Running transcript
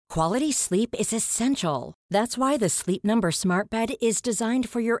Quality sleep is essential. That's why the Sleep Number Smart Bed is designed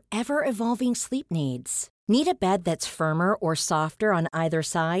for your ever-evolving sleep needs. Need a bed that's firmer or softer on either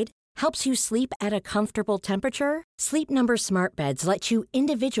side? Helps you sleep at a comfortable temperature? Sleep Number Smart Beds let you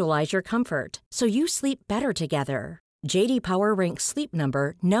individualize your comfort, so you sleep better together. J.D. Power ranks Sleep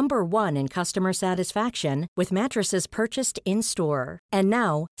Number number 1 in customer satisfaction with mattresses purchased in-store. And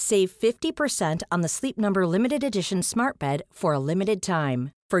now, save 50% on the Sleep Number Limited Edition Smart Bed for a limited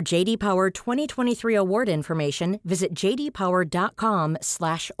time. For J.D. Power 2023 award information, visit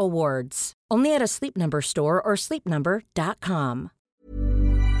jdpower.com/awards. Only at a Sleep Number store or sleepnumber.com.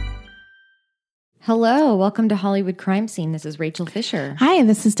 Hello, welcome to Hollywood Crime Scene. This is Rachel Fisher. Hi,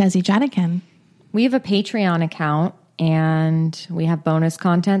 this is Desi Jadikin. We have a Patreon account and we have bonus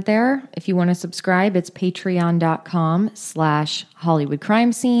content there. If you want to subscribe, it's patreon.com/Hollywood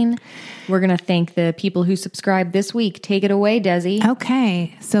Crime Scene. We're going to thank the people who subscribed this week. Take it away, Desi.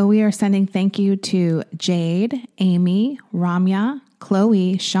 Okay, so we are sending thank you to Jade, Amy, Ramya,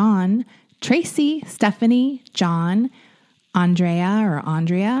 Chloe, Sean, Tracy, Stephanie, John, Andrea,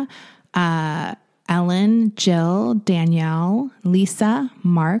 Ellen, Jill, Danielle, Lisa,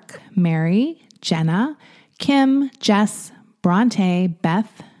 Mark, Mary, Jenna, Kim, Jess, Bronte,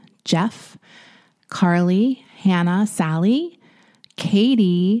 Beth, Jeff, Carly, Hannah, Sally,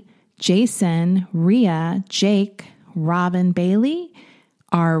 Katie, Jason, Rhea, Jake, Robin Bailey,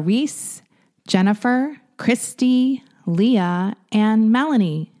 R. Reese, Jennifer, Christy, Leah, and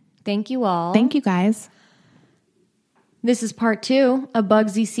Melanie. Thank you all. Thank you, guys. This is part 2 of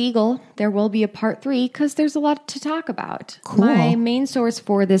Bugsy Siegel. There will be a part 3 because there's a lot to talk about. Cool. My main source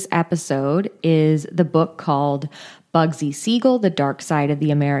for this episode is the book called Bugsy Siegel, The Dark Side of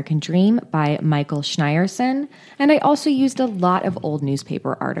the American Dream by Michael Schneierson. And I also used a lot of old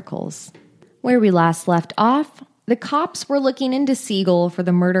newspaper articles. Where we last left off, the cops were looking into Siegel for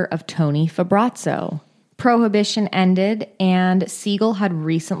the murder of Tony Fabrazzo. Prohibition ended, and Siegel had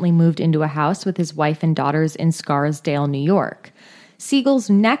recently moved into a house with his wife and daughters in Scarsdale, New York. Siegel's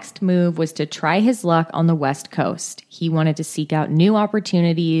next move was to try his luck on the West Coast. He wanted to seek out new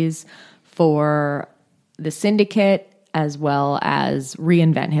opportunities for the syndicate, as well as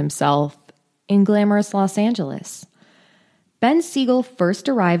reinvent himself in glamorous Los Angeles. Ben Siegel first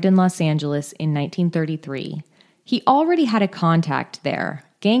arrived in Los Angeles in 1933. He already had a contact there.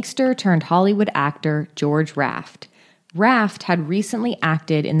 Gangster turned Hollywood actor George Raft. Raft had recently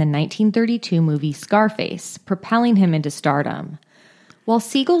acted in the 1932 movie Scarface, propelling him into stardom. While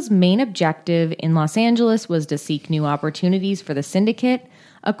Siegel's main objective in Los Angeles was to seek new opportunities for the syndicate,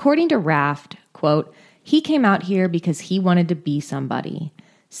 according to Raft, quote, he came out here because he wanted to be somebody.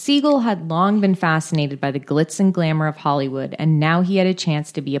 Siegel had long been fascinated by the glitz and glamour of Hollywood, and now he had a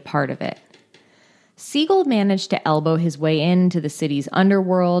chance to be a part of it. Siegel managed to elbow his way into the city's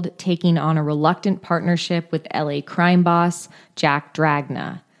underworld, taking on a reluctant partnership with LA crime boss Jack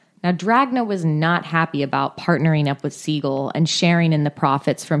Dragna. Now, Dragna was not happy about partnering up with Siegel and sharing in the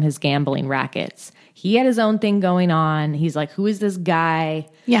profits from his gambling rackets. He had his own thing going on. He's like, who is this guy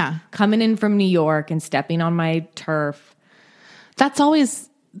coming in from New York and stepping on my turf? That's always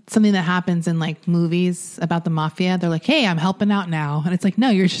something that happens in like movies about the mafia. They're like, hey, I'm helping out now. And it's like, no,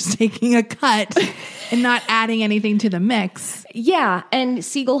 you're just taking a cut and not adding anything to the mix. Yeah. And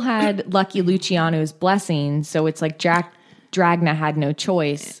Siegel had Lucky Luciano's blessing. So it's like Jack Dragna had no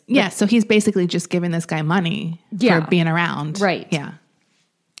choice. Yeah. So he's basically just giving this guy money for being around. Right. Yeah.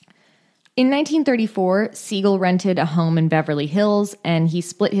 In 1934, Siegel rented a home in Beverly Hills and he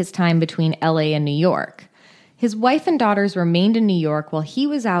split his time between LA and New York. His wife and daughters remained in New York while he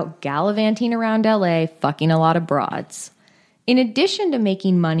was out gallivanting around LA, fucking a lot of broads. In addition to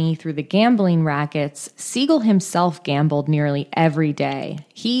making money through the gambling rackets, Siegel himself gambled nearly every day.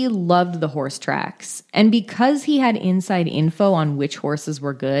 He loved the horse tracks, and because he had inside info on which horses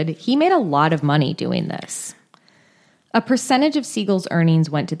were good, he made a lot of money doing this. A percentage of Siegel's earnings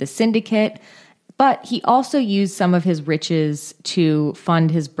went to the syndicate, but he also used some of his riches to fund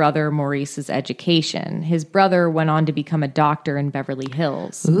his brother Maurice's education. His brother went on to become a doctor in Beverly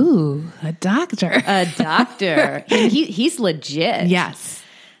Hills. Ooh, a doctor. A doctor. He's legit. Yes.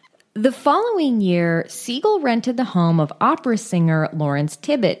 The following year, Siegel rented the home of opera singer Lawrence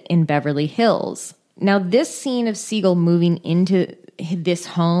Tibbett in Beverly Hills. Now, this scene of Siegel moving into this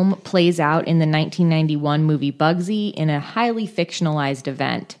home plays out in the 1991 movie Bugsy in a highly fictionalized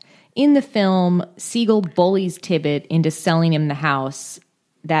event. In the film, Siegel bullies Tibbett into selling him the house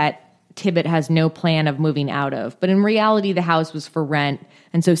that Tibbett has no plan of moving out of. But in reality, the house was for rent,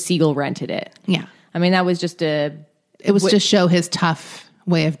 and so Siegel rented it. Yeah. I mean, that was just It was to show his tough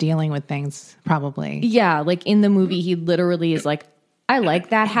way of dealing with things, probably. Yeah, like in the movie, he literally is like, I like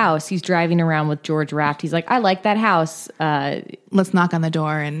that house. He's driving around with George Raft. He's like, I like that house. Let's knock on the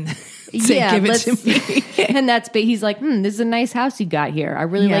door and say, give it to me. And he's like, this is a nice house you got here. I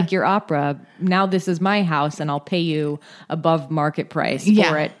really like your opera. Now this is my house and I'll pay you above market price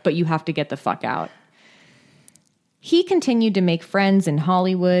for it, but you have to get the fuck out. He continued to make friends in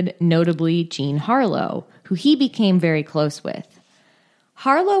Hollywood, notably Jean Harlow, who he became very close with.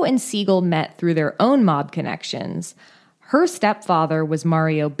 Harlow and Siegel met through their own mob connections. Her stepfather was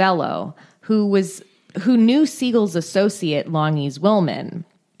Mario Bello, who knew Siegel's associate, Longy's Willman.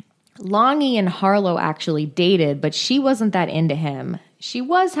 Longy and Harlow actually dated, but she wasn't that into him. She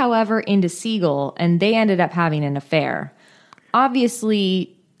was, however, into Siegel, and they ended up having an affair.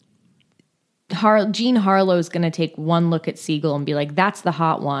 Obviously, Jean Harlow's going to take one look at Siegel and be like, that's the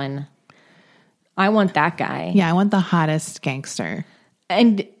hot one. I want that guy. Yeah, I want the hottest gangster.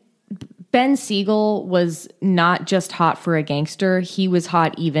 And Ben Siegel was not just hot for a gangster. He was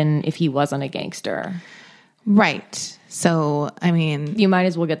hot even if he wasn't a gangster. Right. So, I mean... You might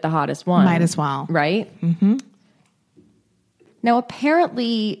as well get the hottest one. Might as well. Right? Mm-hmm. Now,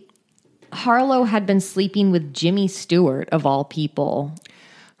 apparently, Harlow had been sleeping with Jimmy Stewart, of all people.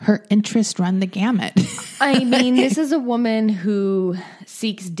 Her interests run the gamut. I mean, this is a woman who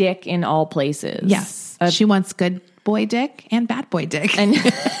seeks dick in all places. Yes. She wants good boy dick and bad boy dick.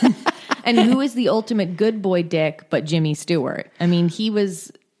 And who is the ultimate good boy dick but Jimmy Stewart? I mean, he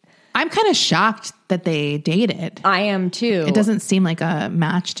was... I'm kind of shocked that they dated. I am too. It doesn't seem like a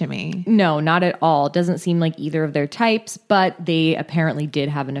match to me. No, not at all. It doesn't seem like either of their types, but they apparently did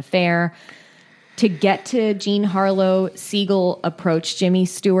have an affair. To get to Jean Harlow, Siegel approached Jimmy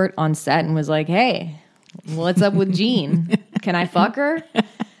Stewart on set and was like, hey, what's up with Jean? Can I fuck her?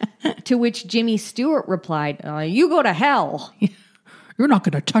 To which Jimmy Stewart replied, you go to hell. You're not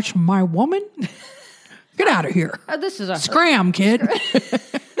going to touch my woman? Get out of here. This is a scram, kid.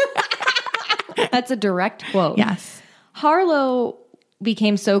 That's a direct quote. Yes. Harlow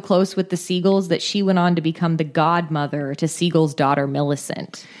became so close with the Siegels that she went on to become the godmother to Siegel's daughter,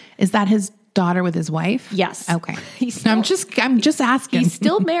 Millicent. Is that his daughter with his wife? Yes. Okay. I'm just asking. He's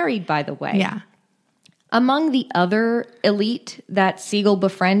still married, by the way. Yeah. Among the other elite that Siegel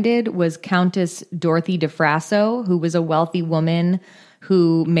befriended was Countess Dorothy DeFrasso, who was a wealthy woman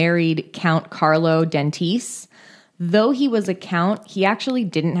who married Count Carlo Dentese. Though he was a count, he actually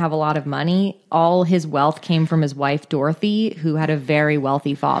didn't have a lot of money. All his wealth came from his wife, Dorothy, who had a very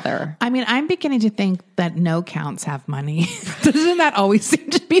wealthy father. I mean, I'm beginning to think that no counts have money. Doesn't that always seem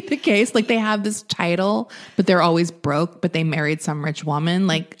to be the case? Like they have this title, but they're always broke, but they married some rich woman.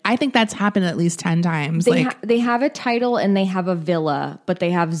 Like I think that's happened at least 10 times. They have a title and they have a villa, but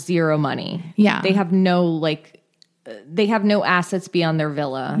they have zero money. Yeah. They have no assets beyond their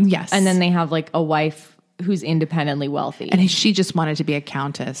villa. Yes. And then they have like a wife who's independently wealthy. And she just wanted to be a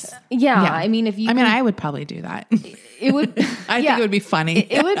countess. Yeah. I mean, I would probably do that. It would, I think it would be funny.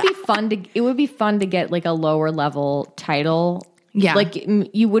 It would be fun to get like a lower level title. Yeah. Like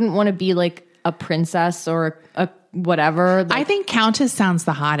you wouldn't want to be like a princess or a whatever. Like, I think countess sounds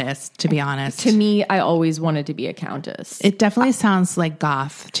the hottest, to be honest. To me, I always wanted to be a countess. It definitely sounds like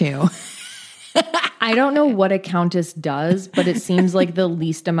goth too. I don't know what a countess does, but it seems like the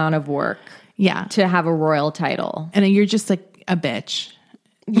least amount of work. Yeah. To have a royal title. And you're just like a bitch.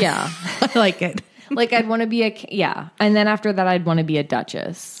 Yeah. I like it. Like I'd want to be and then after that I'd want to be a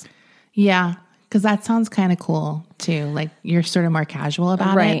duchess. Yeah. Because that sounds kind of cool too. Like you're sort of more casual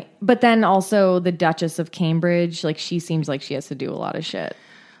about it. Right. But then also the Duchess of Cambridge, like she seems like she has to do a lot of shit.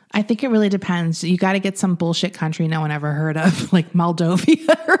 I think it really depends. You got to get some bullshit country no one ever heard of, like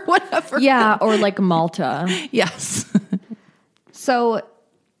Moldova or whatever. Yeah, or like Malta. Yes. So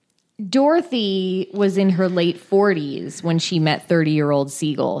Dorothy was in her late 40s when she met 30-year-old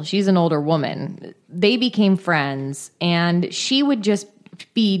Siegel. She's an older woman. They became friends, and she would just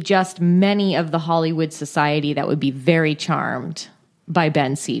be many of the Hollywood society that would be very charmed by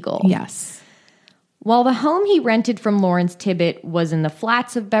Ben Siegel. Yes. While the home he rented from Lawrence Tibbett was in the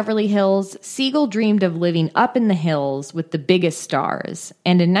flats of Beverly Hills, Siegel dreamed of living up in the hills with the biggest stars.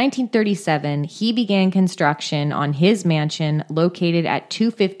 And in 1937, he began construction on his mansion located at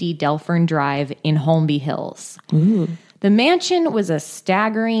 250 Delfern Drive in Holmby Hills. Ooh. The mansion was a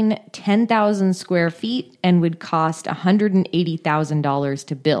staggering 10,000 square feet and would cost $180,000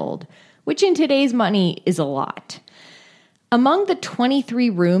 to build, which in today's money is a lot. Among the 23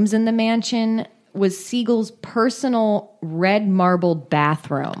 rooms in the mansion was Siegel's personal red marble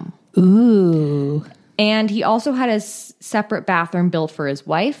bathroom. Ooh. And he also had a separate bathroom built for his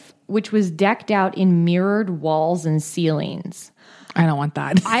wife, which was decked out in mirrored walls and ceilings. I don't want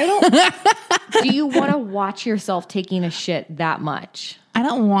that. I don't. Do you want to watch yourself taking a shit that much? I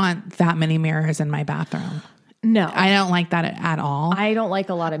don't want that many mirrors in my bathroom. No. I don't like that at all. I don't like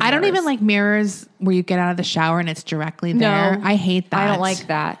a lot of mirrors. I don't even like mirrors where you get out of the shower and it's directly there. No, I hate that. I don't like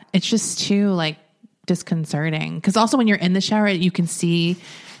that. It's just too like disconcerting. Because also when you're in the shower, you can see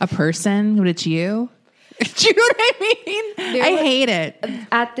a person, but it's you. Do you know what I mean? I hate it.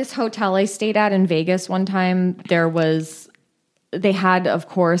 At this hotel I stayed at in Vegas one time, they had, of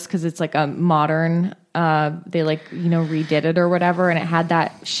course, because it's like a modern, they like, redid it or whatever. And it had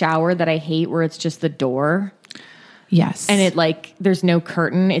that shower that I hate where it's just the door. Yes. And it like, there's no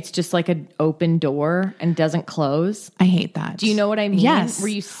curtain. It's just like an open door and doesn't close. I hate that. Do you know what I mean? Yes. Where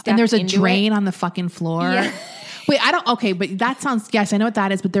you step and there's a into drain it. on the fucking floor. Yeah. Wait, okay, but that sounds, yes, I know what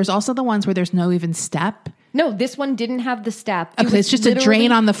that is, but there's also the ones where there's no even step. No, this one didn't have the step. Okay, it's just a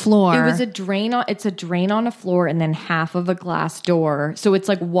drain on the floor. It was a drain it's a drain on a floor and then half of a glass door. So it's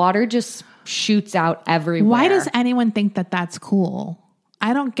like water just shoots out everywhere. Why does anyone think that that's cool?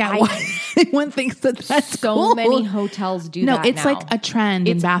 I don't get why anyone thinks that that's so cool. many hotels do that No, it's now. like a trend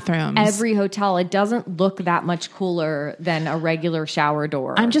in bathrooms. Every hotel, it doesn't look that much cooler than a regular shower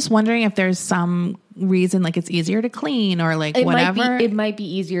door. I'm just wondering if there's some reason like it's easier to clean or like whatever. It might be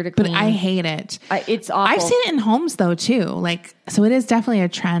easier to clean. But I hate it. It's awful. I've seen it in homes though too. Like, so it is definitely a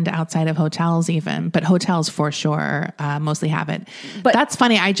trend outside of hotels even, but hotels for sure mostly have it. But that's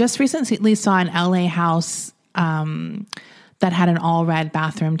funny. I just recently saw an LA house that had an all red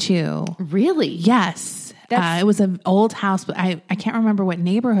bathroom too. Really? Yes. It was an old house, but I can't remember what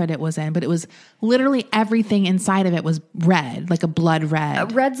neighborhood it was in, but it was literally everything inside of it was red, like a blood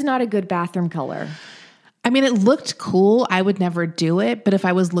red. Red's not a good bathroom color. I mean, it looked cool. I would never do it, but if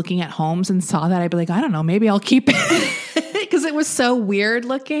I was looking at homes and saw that, I'd be like, I don't know, maybe I'll keep it because it was so weird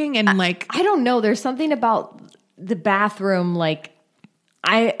looking and like I don't know. There's something about the bathroom, like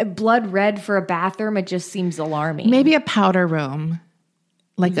blood red for a bathroom. It just seems alarming. Maybe a powder room,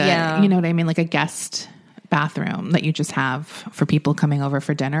 like Yeah. you know what I mean, like a guest bathroom that you just have for people coming over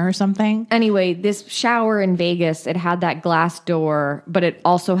for dinner or something. Anyway, this shower in Vegas, it had that glass door, but it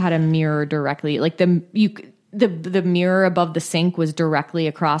also had a mirror directly. Like the mirror above the sink was directly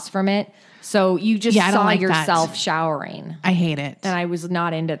across from it. So you just I don't saw like yourself that. showering. I hate it. And I was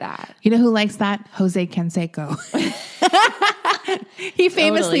not into that. You know who likes that? Jose Canseco. He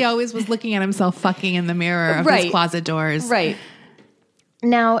famously always was looking at himself fucking in the mirror of his closet doors. Right.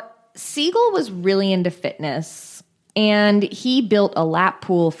 Now, Siegel was really into fitness, and he built a lap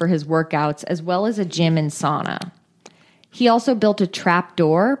pool for his workouts as well as a gym and sauna. He also built a trap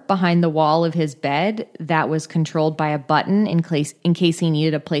door behind the wall of his bed that was controlled by a button in case he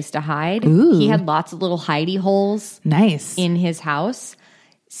needed a place to hide. Ooh. He had lots of little hidey holes Nice. in his house.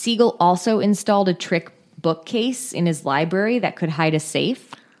 Siegel also installed a trick bookcase in his library that could hide a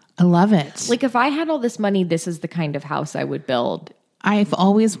safe. I love it. Like, if I had all this money, this is the kind of house I would build. I've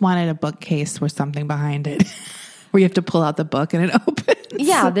always wanted a bookcase with something behind it where you have to pull out the book and it opens.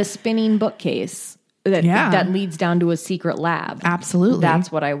 Yeah, the spinning bookcase that leads down to a secret lab. Absolutely.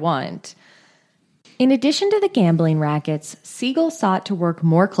 That's what I want. In addition to the gambling rackets, Siegel sought to work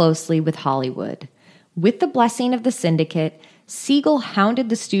more closely with Hollywood. With the blessing of the syndicate, Siegel hounded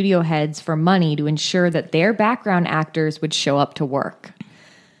the studio heads for money to ensure that their background actors would show up to work.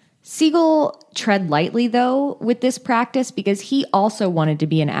 Siegel tread lightly, though, with this practice because he also wanted to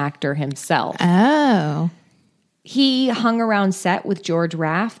be an actor himself. Oh. He hung around set with George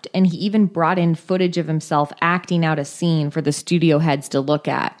Raft, and he even brought in footage of himself acting out a scene for the studio heads to look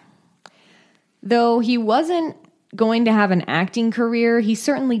at. Though he wasn't going to have an acting career, he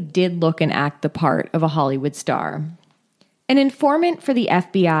certainly did look and act the part of a Hollywood star. An informant for the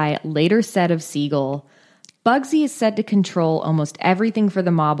FBI later said of Siegel, Bugsy is said to control almost everything for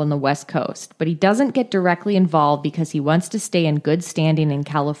the mob on the West Coast, but he doesn't get directly involved because he wants to stay in good standing in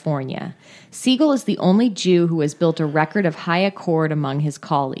California. Siegel is the only Jew who has built a record of high accord among his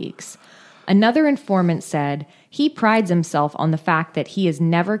colleagues. Another informant said he prides himself on the fact that he has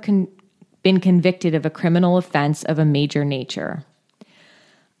never been convicted of a criminal offense of a major nature.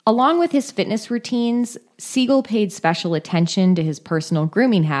 Along with his fitness routines, Siegel paid special attention to his personal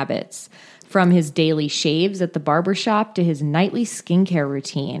grooming habits, from his daily shaves at the barbershop to his nightly skincare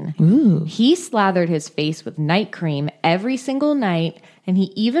routine. Ooh. He slathered his face with night cream every single night, and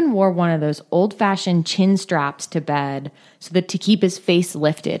he even wore one of those old-fashioned chin straps to bed to keep his face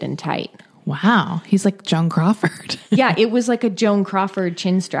lifted and tight. Wow. He's like Joan Crawford. Yeah, it was like a Joan Crawford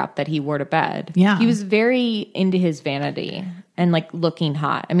chin strap that he wore to bed. Yeah. He was very into his vanity and like looking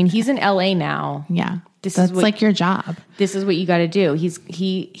hot. I mean, he's in LA now. Yeah. That's like your job. This is what you got to do.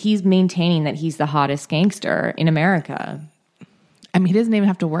 He's maintaining that he's the hottest gangster in America. I mean, he doesn't even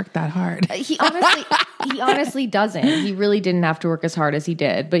have to work that hard. He honestly doesn't. He really didn't have to work as hard as he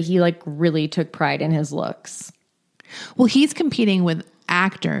did, but he like really took pride in his looks. Well, he's competing with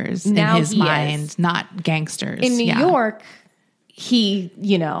actors Now in his he mind, is. not gangsters. In New York, he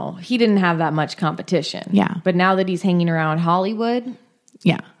didn't have that much competition. Yeah. But now that he's hanging around Hollywood,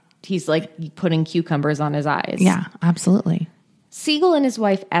 Yeah. he's like putting cucumbers on his eyes. Yeah, absolutely. Siegel and his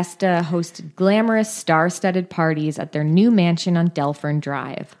wife Esta hosted glamorous, star-studded parties at their new mansion on Delphern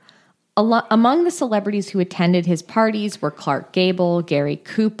Drive. Among the celebrities who attended his parties were Clark Gable, Gary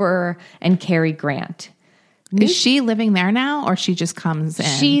Cooper, and Cary Grant. Is she living there now, or she just comes in?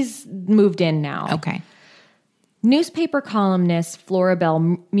 She's moved in now. Okay. Newspaper columnist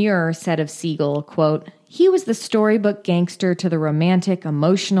Floribel Muir said of Siegel, quote, "He was the storybook gangster to the romantic,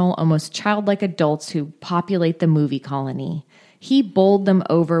 emotional, almost childlike adults who populate the movie colony. He bowled them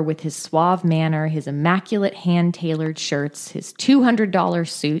over with his suave manner, his immaculate hand-tailored shirts, his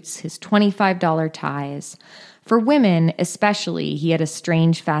 $200 suits, his $25 ties. For women, especially, he had a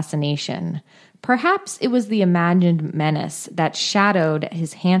strange fascination. Perhaps it was the imagined menace that shadowed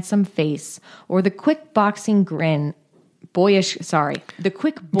his handsome face, or the quick boyish grin. I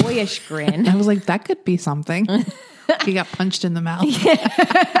was like, that could be something. He got punched in the mouth.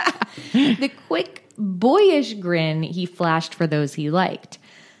 The quick, boyish grin he flashed for those he liked.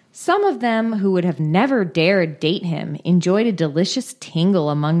 Some of them, who would have never dared date him, enjoyed a delicious tingle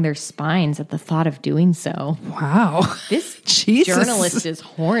among their spines at the thought of doing so." Wow. This Jesus. journalist is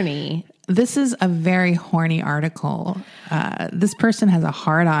horny. This is a very horny article. This person has a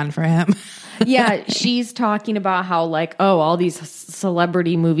hard-on for him. Yeah, she's talking about how, like, oh, all these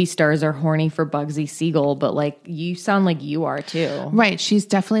celebrity movie stars are horny for Bugsy Siegel, but, like, you sound like you are, too. Right. She's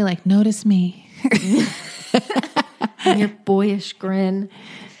definitely like, notice me. And your boyish grin.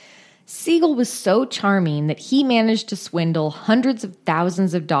 Siegel was so charming that he managed to swindle hundreds of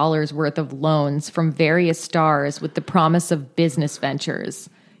thousands of dollars worth of loans from various stars with the promise of business ventures.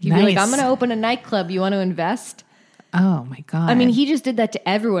 He'd be like, I'm going to open a nightclub. You want to invest? Oh, my God. I mean, he just did that to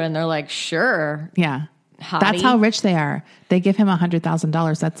everyone, and they're like, sure. Yeah. Hottie. That's how rich they are. They give him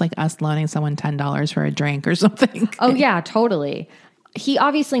 $100,000. That's like us loaning someone $10 for a drink or something. Oh, yeah, totally. He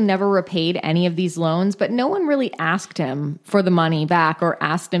obviously never repaid any of these loans, but no one really asked him for the money back or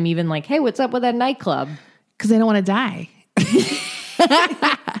asked him even like, hey, what's up with that nightclub? Because they don't want to die.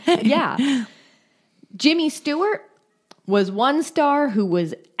 Yeah. Jimmy Stewart was one star who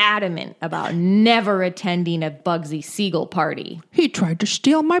was adamant about never attending a Bugsy Siegel party. He tried to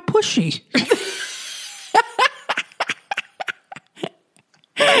steal my pussy.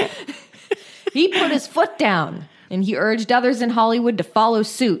 He put his foot down, and he urged others in Hollywood to follow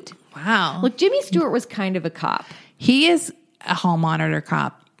suit. Wow. Look, Jimmy Stewart was kind of a cop. He is a hall monitor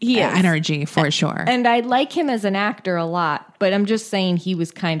cop. He is. Energy, for sure. And I like him as an actor a lot, but I'm just saying he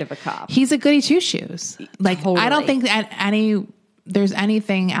was kind of a cop. He's a goody two-shoes. Like, Totally. I don't think that there's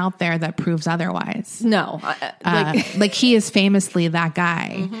anything out there that proves otherwise. No. Like he is famously that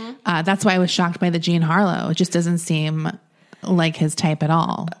guy. Mm-hmm. That's why I was shocked by the Jean Harlow. It just doesn't seem like his type at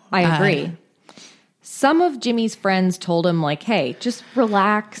all. I agree. Some of Jimmy's friends told him, like, hey, just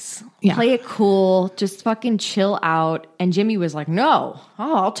relax, play it cool, just fucking chill out. And Jimmy was like, no,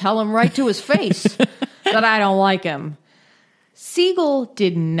 I'll tell him right to his face that I don't like him. Siegel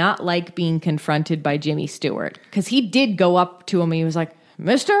did not like being confronted by Jimmy Stewart because he did go up to him and he was like,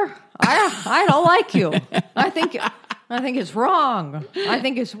 mister, I don't like you. I think it's wrong. I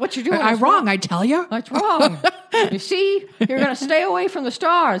think it's what you're doing. I'm wrong, I tell you. That's wrong. You see, you're going to stay away from the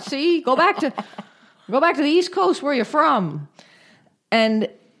stars. See, go back to the East Coast where you're from. And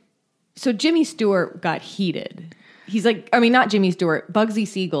so Jimmy Stewart got heated. He's like, I mean, not Jimmy Stewart, Bugsy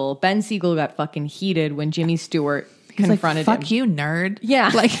Siegel. Ben Siegel got fucking heated when Jimmy Stewart confronted him. Fuck you, nerd.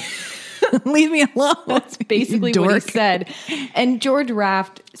 Yeah. Like, leave me alone. That's basically what he said. And George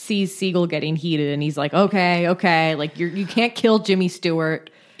Raft sees Siegel getting heated and he's like, okay. Like, you can't kill Jimmy Stewart.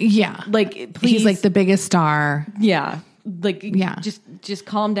 Yeah. Like, please. He's like the biggest star. Yeah. Like, yeah. Just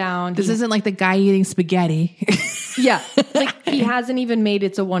calm down. This isn't like the guy eating spaghetti. Yeah. Like, he hasn't even made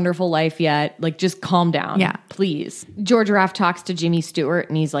It's a Wonderful Life yet. Like, just calm down. Yeah. Please. George Raft talks to Jimmy Stewart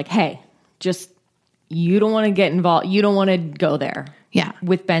and he's like, hey, you don't want to get involved. You don't want to go there. Yeah.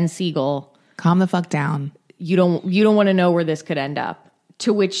 With Ben Siegel. Calm the fuck down. You don't want to know where this could end up.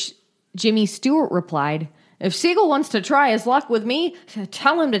 To which Jimmy Stewart replied, if Siegel wants to try his luck with me,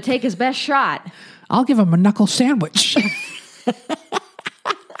 tell him to take his best shot. I'll give him a knuckle sandwich.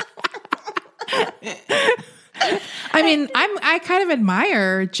 I mean, I kind of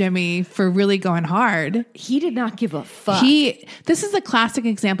admire Jimmy for really going hard. He did not give a fuck. This is a classic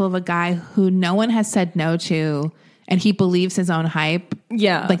example of a guy who no one has said no to, and he believes his own hype.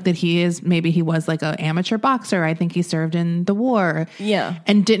 Yeah. Like that maybe he was like an amateur boxer. I think he served in the war. Yeah.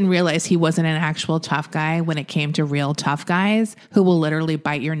 And didn't realize he wasn't an actual tough guy when it came to real tough guys who will literally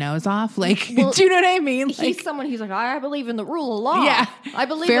bite your nose off. Like, do you know what I mean? Like, he's like, I believe in the rule of law. Yeah. I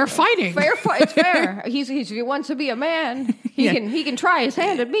believe fair in fighting. Fair fight. It's fair. If he wants to be a man, he can try his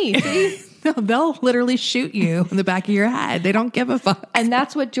hand at me. See? No, they'll literally shoot you in the back of your head. They don't give a fuck. And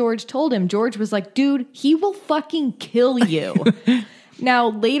that's what George told him. George was like, dude, he will fucking kill you. Now,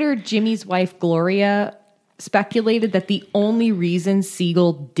 later, Jimmy's wife, Gloria, speculated that the only reason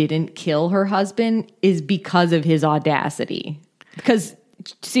Siegel didn't kill her husband is because of his audacity. Because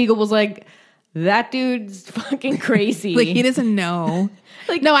Siegel was like, that dude's fucking crazy. Like, he doesn't know.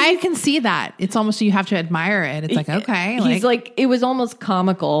 Like, no, I can see that. It's almost, you have to admire it. It's like, okay. He's like, it was almost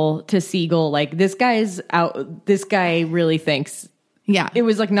comical to Siegel. Like, this guy really thinks. Yeah. It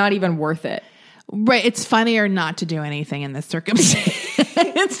was like not even worth it. Right. It's funnier not to do anything in this circumstance.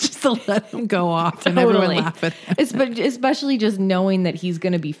 It's just to let him go off and everyone laugh at him. Especially just knowing that he's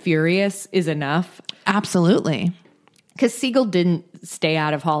going to be furious is enough. Absolutely. Because Siegel didn't stay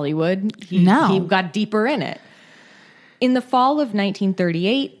out of Hollywood. He got deeper in it. In the fall of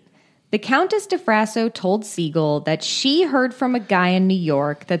 1938, the Countess de Frasso told Siegel that she heard from a guy in New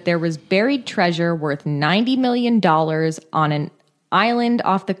York that there was buried treasure worth $90 million on an island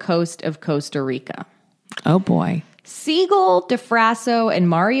off the coast of Costa Rica. Oh, boy. Siegel, de Frasso, and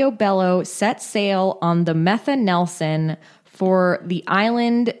Mario Bello set sail on the Metha Nelson for the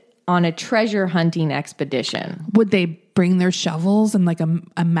island on a treasure hunting expedition. Would they bring their shovels and like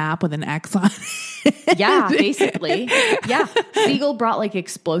a map with an X on it? Yeah, basically. Yeah. Siegel brought like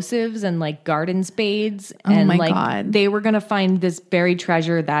explosives and like garden spades. And God. They were going to find this buried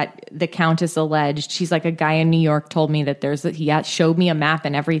treasure that the Countess alleged. She's like, a guy in New York told me that he showed me a map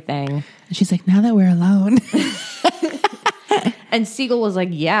and everything. And she's like, now that we're alone. And Siegel was like,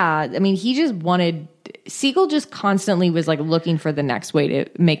 yeah. I mean, Siegel just constantly was like looking for the next way to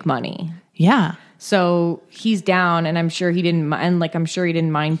make money. Yeah. So he's down, and I'm sure he didn't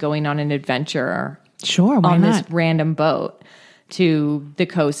mind going on an adventure. Sure, why on not? This random boat to the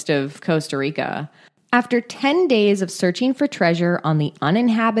coast of Costa Rica. After 10 days of searching for treasure on the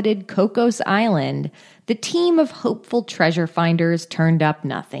uninhabited Cocos Island, the team of hopeful treasure finders turned up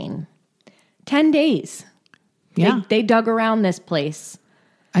nothing. 10 days. Yeah. They dug around this place.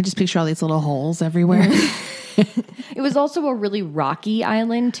 I just picture all these little holes everywhere. It was also a really rocky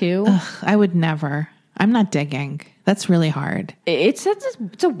island, too. Ugh, I would never. I'm not digging. That's really hard. It's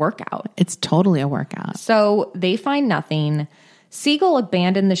a workout. It's totally a workout. So they find nothing. Siegel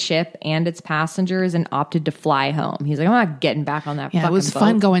abandoned the ship and its passengers and opted to fly home. He's like, I'm not getting back on that fucking boat. Yeah, it was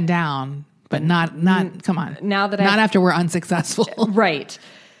fun going down, but not come on. Not after we're unsuccessful. Right.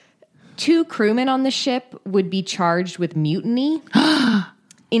 2 crewmen on the ship would be charged with mutiny.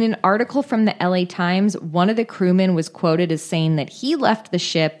 In an article from the LA Times, one of the crewmen was quoted as saying that he left the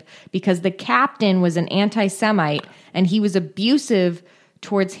ship because the captain was an anti-Semite and he was abusive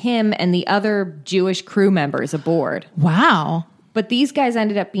towards him and the other Jewish crew members aboard. Wow. But these guys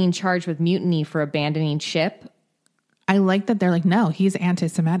ended up being charged with mutiny for abandoning ship. I like that they're like, no, he's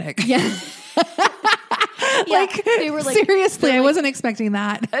anti-Semitic. Yeah. Like, they were like, seriously, I wasn't expecting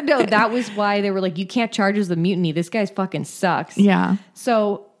that. No, that was why they were like, you can't charge us with mutiny. This guy fucking sucks. Yeah.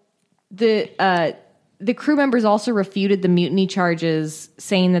 So the crew members also refuted the mutiny charges,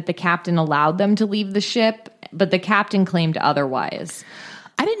 saying that the captain allowed them to leave the ship, but the captain claimed otherwise.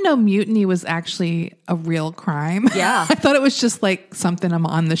 I didn't know mutiny was actually a real crime. Yeah. I thought it was just like something I'm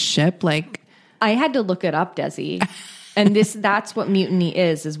on the ship. Like, I had to look it up, Desi. And that's what mutiny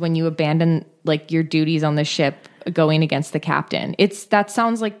is when you abandon like your duties on the ship going against the captain. That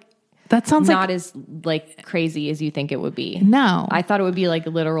sounds not as like crazy as you think it would be. No. I thought it would be like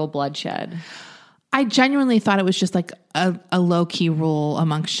literal bloodshed. I genuinely thought it was just like a low key rule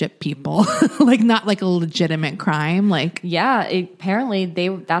amongst ship people, like not like a legitimate crime. Like, yeah, apparently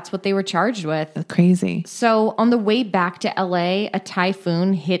that's what they were charged with. Crazy. So on the way back to LA, a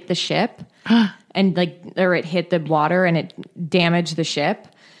typhoon hit the ship and it hit the water and it damaged the ship,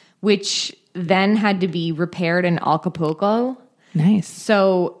 which then had to be repaired in Acapulco. Nice.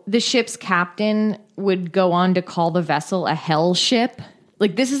 So the ship's captain would go on to call the vessel a hell ship.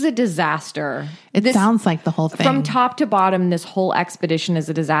 Like, this is a disaster. It sounds like the whole thing. From top to bottom, this whole expedition is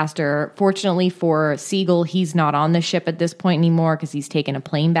a disaster. Fortunately for Siegel, he's not on the ship at this point anymore because he's taken a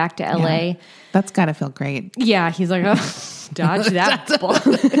plane back to LA. Yeah. That's got to feel great. Yeah, he's like, oh, dodge that.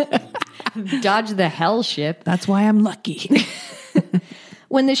 Dodge the hell ship. That's why I'm lucky.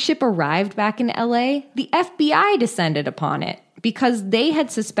 When the ship arrived back in LA, the FBI descended upon it because they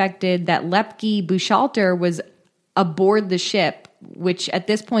had suspected that Lepke Buchalter was aboard the ship, which at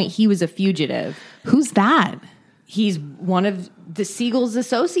this point he was a fugitive. Who's that? He's one of the Siegel's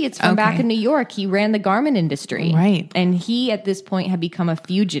associates from back in New York. He ran the garment industry. Right. And he, at this point, had become a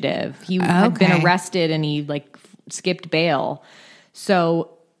fugitive. He had been arrested and he skipped bail.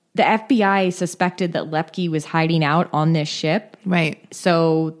 So the FBI suspected that Lepke was hiding out on this ship. Right.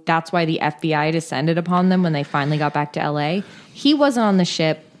 So that's why the FBI descended upon them when they finally got back to LA. He wasn't on the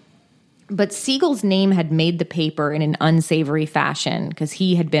ship, but Siegel's name had made the paper in an unsavory fashion because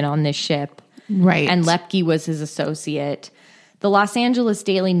he had been on this ship. Right. And Lepke was his associate. The Los Angeles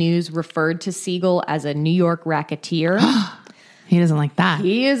Daily News referred to Siegel as a New York racketeer. He doesn't like that.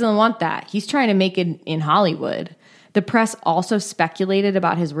 He doesn't want that. He's trying to make it in Hollywood. The press also speculated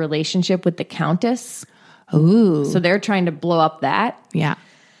about his relationship with the Countess. Ooh. So they're trying to blow up that. Yeah.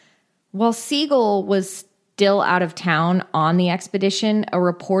 While Siegel was still out of town on the expedition, a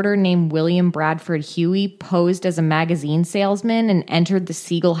reporter named William Bradford Huey posed as a magazine salesman and entered the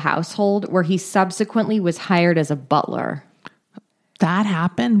Siegel household, where he subsequently was hired as a butler. That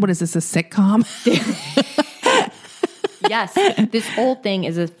happened? What is this, a sitcom? Yes, this whole thing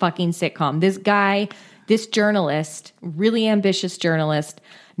is a fucking sitcom. This guy, this journalist, really ambitious journalist,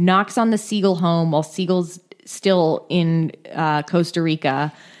 knocks on the Siegel home while Siegel's still in Costa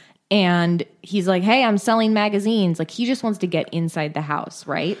Rica. And he's like, hey, I'm selling magazines. Like, he just wants to get inside the house,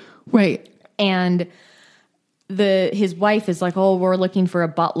 right? Right. And his wife is like, oh, we're looking for a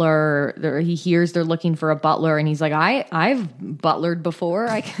butler. He hears they're looking for a butler. And he's like, I've butlered before.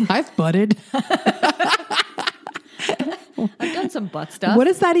 I've butted. I've done some butt stuff. What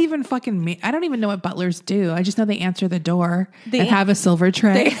does that even fucking mean? I don't even know what butlers do. I just know they answer the door and have a silver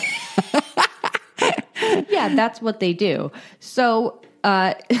tray. Yeah, that's what they do. So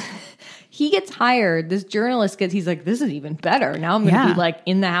he gets hired. This journalist he's like, this is even better. Now I'm going to be like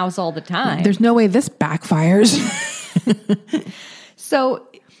in the house all the time. There's no way this backfires. So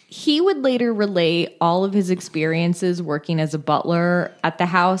he would later relay all of his experiences working as a butler at the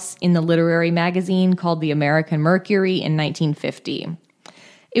house in the literary magazine called The American Mercury in 1950.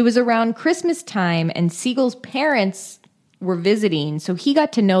 It was around Christmas time, and Siegel's parents were visiting, so he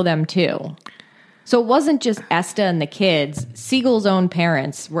got to know them too. So it wasn't just Esta and the kids. Siegel's own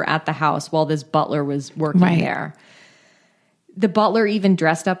parents were at the house while this butler was working there. The butler even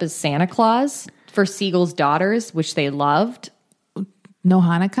dressed up as Santa Claus for Siegel's daughters, which they loved. No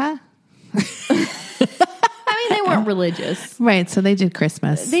Hanukkah? I mean, they weren't religious. Right, so they did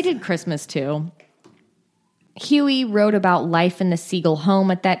Christmas. They did Christmas too. Huey wrote about life in the Siegel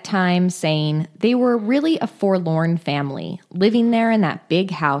home at that time, saying, they were really a forlorn family, living there in that big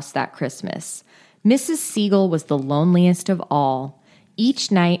house that Christmas. Mrs. Siegel was the loneliest of all.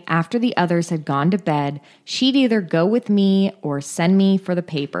 Each night after the others had gone to bed, she'd either go with me or send me for the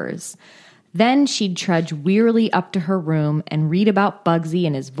papers. Then she'd trudge wearily up to her room and read about Bugsy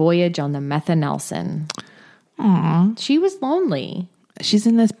and his voyage on the Metha Nelson. Aww. She was lonely. She's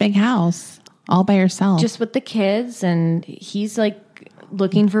in this big house all by herself. Just with the kids, and he's like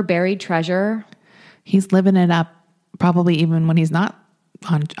looking for buried treasure. He's living it up probably even when he's not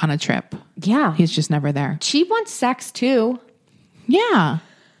on a trip. Yeah. He's just never there. She wants sex too. Yeah.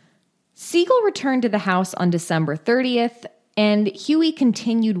 Siegel returned to the house on December 30th, and Huey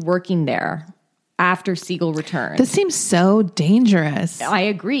continued working there after Siegel returned. This seems so dangerous. I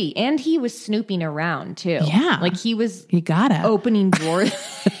agree. And he was snooping around too. Yeah. Like he was You gotta. opening doors.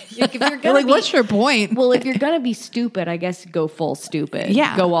 If you're gonna Like, what's your point? Well, if you're going to be stupid, I guess go full stupid.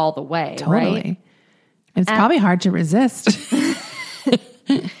 Yeah. Go all the way, Totally. right? It's probably hard to resist.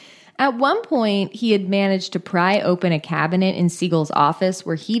 At one point, he had managed to pry open a cabinet in Siegel's office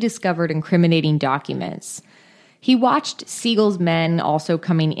where he discovered incriminating documents. He watched Siegel's men also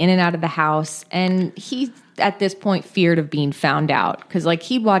coming in and out of the house, and he, at this point, feared of being found out. Because, like,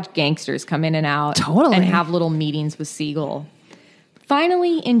 he'd watch gangsters come in and out Totally. and have little meetings with Siegel.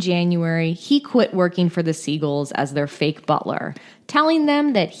 Finally, in January, he quit working for the Siegels as their fake butler, telling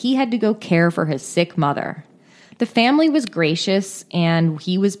them that he had to go care for his sick mother. The family was gracious, and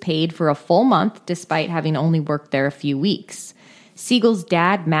he was paid for a full month despite having only worked there a few weeks. Siegel's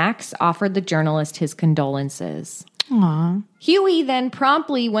dad, Max, offered the journalist his condolences. Aww. Huey then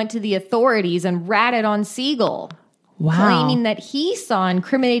promptly went to the authorities and ratted on Siegel, Wow. claiming that he saw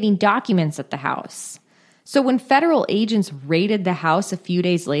incriminating documents at the house. So when federal agents raided the house a few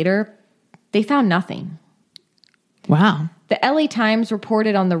days later, they found nothing. Wow. The LA Times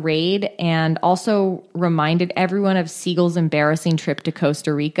reported on the raid and also reminded everyone of Siegel's embarrassing trip to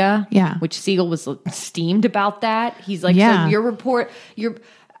Costa Rica. Yeah. Which Siegel was steamed about that. He's like, Yeah. so your report,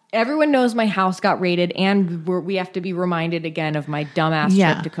 Everyone knows my house got raided, and we have to be reminded again of my dumbass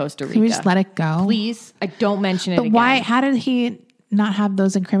trip to Costa Rica. Can we just let it go? Please. I don't mention it again. But why? How did he not have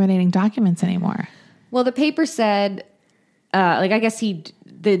those incriminating documents anymore? Well, the paper said, I guess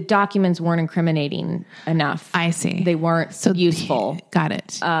the documents weren't incriminating enough. I see. They weren't useful. Got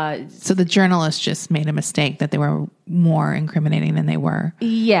it. So the journalist just made a mistake that they were more incriminating than they were.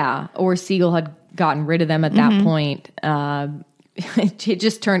 Yeah. Or Siegel had gotten rid of them at that point. It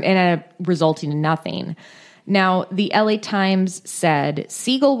just ended up resulting in nothing. Now, the LA Times said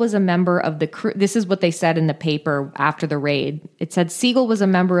Siegel was a member of the crew. This is what they said in the paper after the raid. It said Siegel was a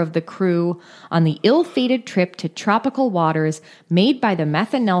member of the crew on the ill-fated trip to tropical waters made by the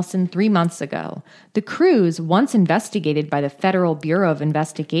Meth and Nelson 3 months ago. The cruise, once investigated by the Federal Bureau of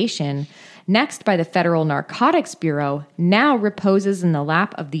Investigation, next by the Federal Narcotics Bureau, now reposes in the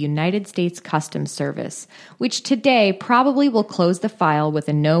lap of the United States Customs Service, which today probably will close the file with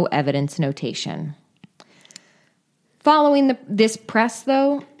a no evidence notation. Following this press,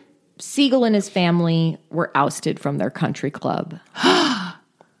 though, Siegel and his family were ousted from their country club.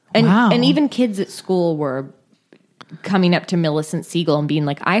 And even kids at school were coming up to Millicent Siegel and being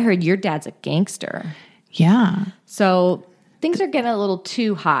like, I heard your dad's a gangster. Yeah. So things are getting a little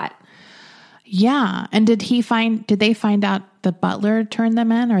too hot. Yeah. And did they find out the butler turned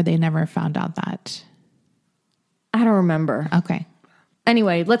them in, or they never found out that? I don't remember. Okay.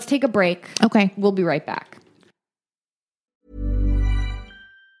 Anyway, let's take a break. Okay. We'll be right back.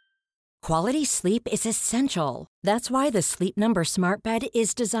 Quality sleep is essential. That's why the Sleep Number Smart Bed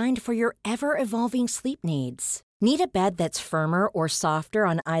is designed for your ever-evolving sleep needs. Need a bed that's firmer or softer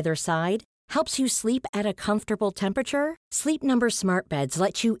on either side? Helps you sleep at a comfortable temperature? Sleep Number Smart Beds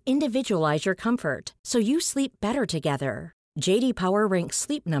let you individualize your comfort, so you sleep better together. J.D. Power ranks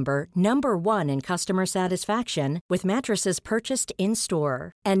Sleep Number number 1 in customer satisfaction with mattresses purchased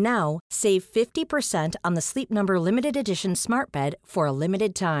in-store. And now, save 50% on the Sleep Number Limited Edition Smart Bed for a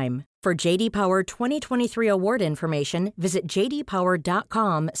limited time. For J.D. Power 2023 award information, visit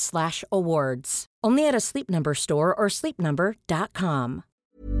jdpower.com/awards. Only at a Sleep Number store or sleepnumber.com.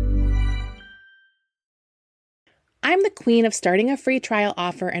 I'm the queen of starting a free trial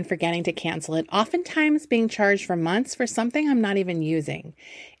offer and forgetting to cancel it, oftentimes being charged for months for something I'm not even using.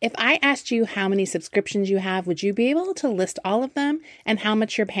 If I asked you how many subscriptions you have, would you be able to list all of them and how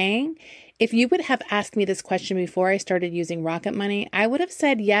much you're paying? If you would have asked me this question before I started using Rocket Money, I would have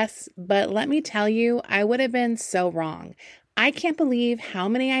said yes, but let me tell you, I would have been so wrong. I can't believe how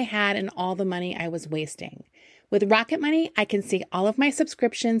many I had and all the money I was wasting. With Rocket Money, I can see all of my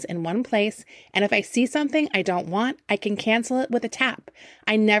subscriptions in one place, and if I see something I don't want, I can cancel it with a tap.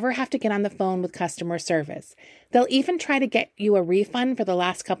 I never have to get on the phone with customer service. They'll even try to get you a refund for the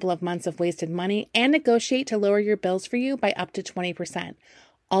last couple of months of wasted money and negotiate to lower your bills for you by up to 20%.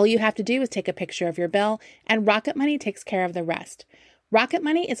 All you have to do is take a picture of your bill, and Rocket Money takes care of the rest. Rocket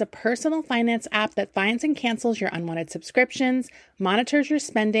Money is a personal finance app that finds and cancels your unwanted subscriptions, monitors your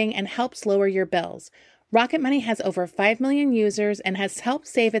spending, and helps lower your bills. Rocket Money has over 5 million users and has helped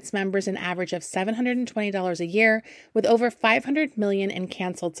save its members an average of $720 a year with over 500 million in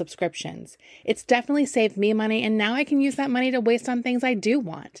canceled subscriptions. It's definitely saved me money, and now I can use that money to waste on things I do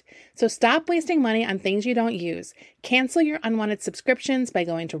want. So stop wasting money on things you don't use. Cancel your unwanted subscriptions by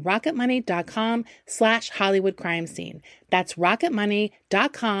going to rocketmoney.com/Hollywood crime scene. That's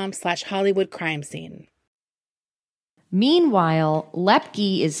rocketmoney.com/Hollywood crime scene. Meanwhile,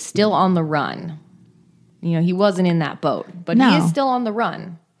 Lepke is still on the run. You know, he wasn't in that boat, but he is still on the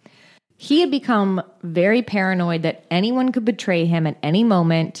run. He had become very paranoid that anyone could betray him at any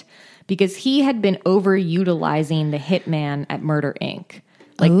moment because he had been overutilizing the hitman at Murder Inc.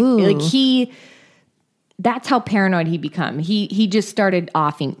 That's how paranoid he become. He just started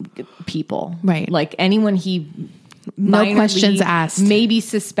offing people. Right. Like anyone he no questions asked, maybe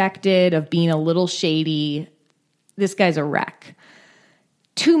suspected of being a little shady. This guy's a wreck.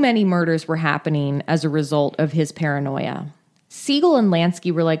 Too many murders were happening as a result of his paranoia. Siegel and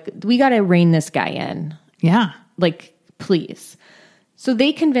Lansky were like, we got to rein this guy in. Yeah. Like, please. So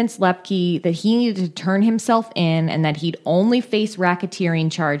they convinced Lepke that he needed to turn himself in and that he'd only face racketeering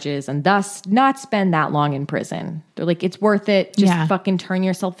charges and thus not spend that long in prison. They're like, it's worth it. Just fucking turn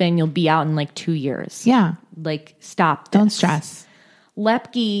yourself in. You'll be out in like 2 years. Yeah. Like, stop this. Don't stress.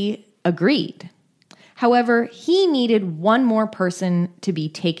 Lepke agreed. However, he needed one more person to be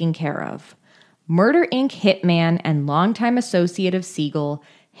taken care of. Murder Inc. hitman and longtime associate of Siegel,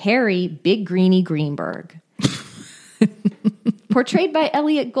 Harry Big Greenie Greenberg. Portrayed by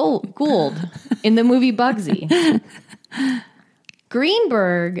Elliot Gould in the movie Bugsy.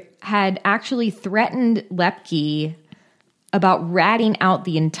 Greenberg had actually threatened Lepke about ratting out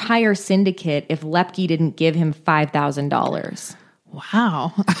the entire syndicate if Lepke didn't give him $5,000.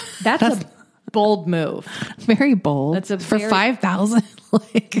 Wow. That's a bold move. Very bold. That's for 5,000.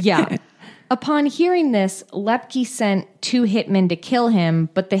 Like, yeah. Upon hearing this, Lepke sent 2 hitmen to kill him,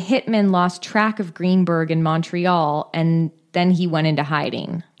 but the hitmen lost track of Greenberg in Montreal, and then he went into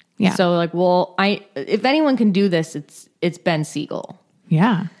hiding. Yeah. So like, well, if anyone can do this, it's Ben Siegel.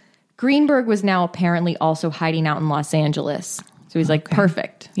 Yeah. Greenberg was now apparently also hiding out in Los Angeles. So he's like,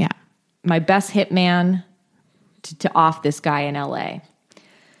 perfect. Yeah. My best hitman to off this guy in LA.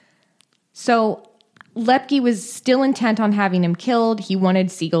 So Lepke was still intent on having him killed. He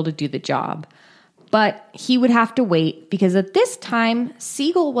wanted Siegel to do the job. But he would have to wait because at this time,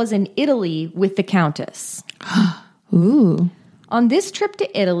 Siegel was in Italy with the Countess. Ooh. On this trip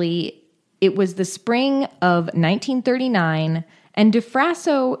to Italy, it was the spring of 1939, and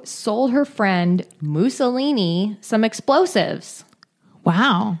DeFrasso sold her friend Mussolini some explosives.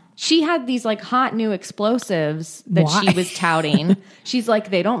 Wow. She had these like hot new explosives that Why? she was touting. She's like,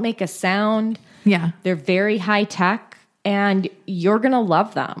 they don't make a sound. Yeah. They're very high tech, and you're going to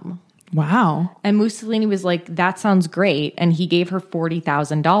love them. Wow. And Mussolini was like, that sounds great. And he gave her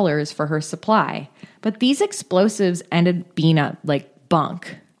 $40,000 for her supply. But these explosives ended being a like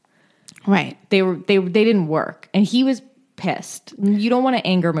bunk. Right. They didn't work. And he was pissed. You don't want to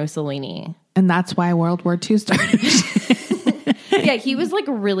anger Mussolini. And that's why World War II started. Yeah, he was like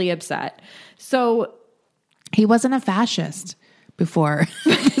really upset. So He wasn't a fascist before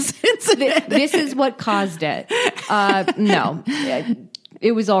this incident. this is what caused it. No,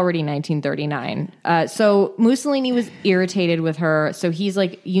 it was already 1939. So Mussolini was irritated with her. So he's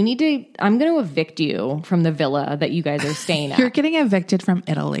like, I'm going to evict you from the villa that you guys are staying at. You're getting evicted from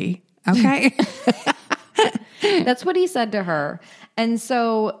Italy. Okay. That's what he said to her. And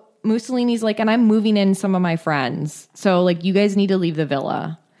so Mussolini's like, and I'm moving in some of my friends. So like, you guys need to leave the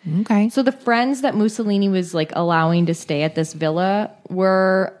villa. Okay. So the friends that Mussolini was like allowing to stay at this villa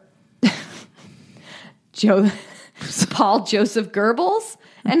were Paul Joseph Goebbels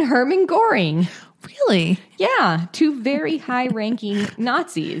and Hermann Göring. Really? Yeah, 2 very high-ranking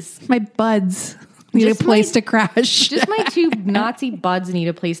Nazis. My buds need Just a place to crash. Just my 2 Nazi buds need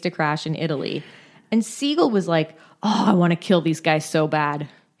a place to crash in Italy. And Siegel was like, oh, I want to kill these guys so bad.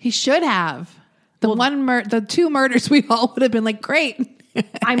 He should have. The 2 murders we all would have been like, great.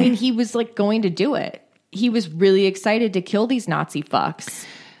 I mean, he was like going to do it. He was really excited to kill these Nazi fucks.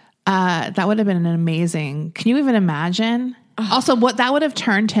 That would have been an amazing. Can you even imagine? Also, what that would have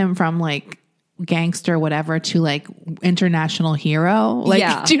turned him from like gangster, whatever, to like international hero. Like,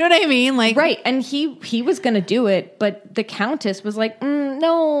 Yeah. do you know what I mean? Like, Right. And he was going to do it, but the Countess was like,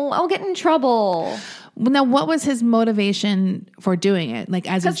 no, I'll get in trouble. Now, what was his motivation for doing it? Like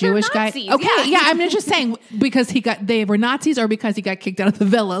as a 'Cause they're Jewish guy? Nazis, Okay, yeah. yeah. I'm just saying because they were Nazis or because he got kicked out of the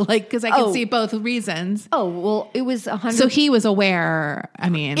villa. Like because I can see both reasons. Oh, well, it was 100. So he was aware. I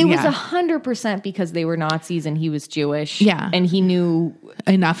mean, It was yeah, 100% because they were Nazis and he was Jewish. Yeah. And he knew.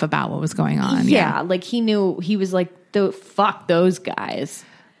 enough about what was going on. Yeah. Like he knew, he was like, fuck those guys.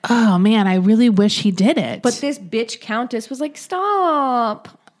 Oh man, I really wish he did it. But this bitch Countess was like,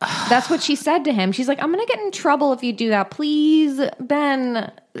 stop. That's what she said to him. She's like, I'm going to get in trouble if you do that. Please,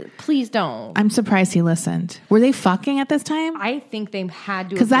 Ben, please don't. I'm surprised he listened. Were they fucking at this time? I think they had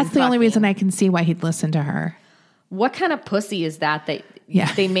to. Because that's the only reason I can see why he'd listen to her. What kind of pussy is that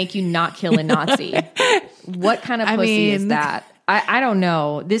Yeah. they make you not kill a Nazi? What kind of pussy is that? I don't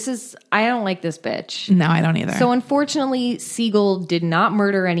know. I don't like this bitch. No, I don't either. So unfortunately, Siegel did not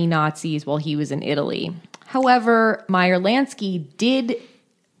murder any Nazis while he was in Italy. However, Meyer Lansky did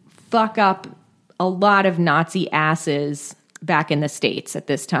fuck up a lot of Nazi asses back in the States at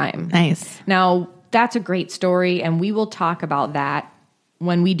this time. Nice. Now, that's a great story, and we will talk about that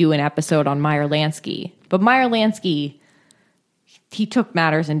when we do an episode on Meyer Lansky. But Meyer Lansky, he took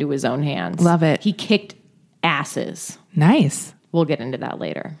matters into his own hands. Love it. He kicked asses. Nice. We'll get into that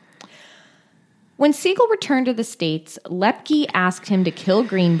later. When Siegel returned to the States, Lepke asked him to kill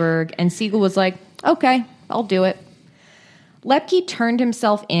Greenberg, and Siegel was like, okay, I'll do it. Lepke turned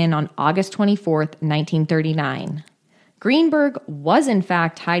himself in on August 24th, 1939. Greenberg was in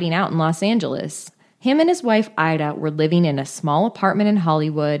fact hiding out in Los Angeles. Him and his wife Ida were living in a small apartment in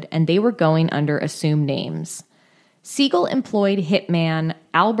Hollywood, and they were going under assumed names. Siegel employed hitman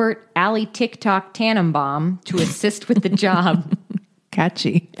Albert Ali TikTok Tannenbaum to assist with the job.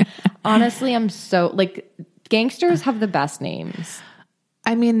 Catchy. Honestly, I'm so, like, gangsters have the best names.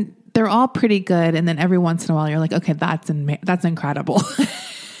 I mean, they're all pretty good. And then every once in a while, you're like, okay, that's incredible.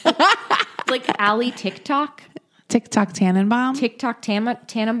 Like Ali TikTok. TikTok Tannenbaum. TikTok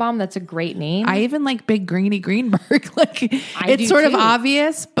Tannenbaum. That's a great name. I even like Big Greenie Greenberg. Like I it's do sort of too.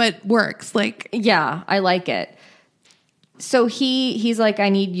 obvious, but works. Like Yeah, I like it. So he's like, I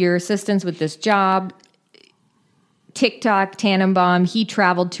need your assistance with this job. TikTok Tannenbaum, he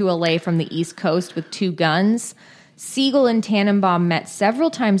traveled to LA from the East Coast with 2 guns. Siegel and Tannenbaum met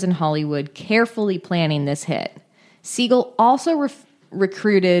several times in Hollywood, carefully planning this hit. Siegel also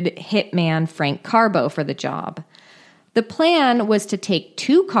recruited hitman Frank Carbo for the job. The plan was to take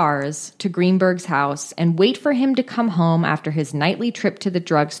 2 cars to Greenberg's house and wait for him to come home after his nightly trip to the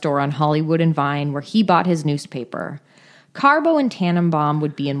drugstore on Hollywood and Vine, where he bought his newspaper. Carbo and Tannenbaum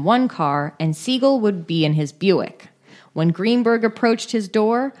would be in one car, and Siegel would be in his Buick. When Greenberg approached his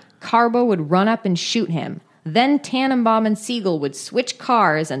door, Carbo would run up and shoot him. Then Tannenbaum and Siegel would switch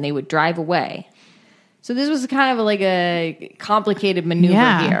cars, and they would drive away. So this was kind of like a complicated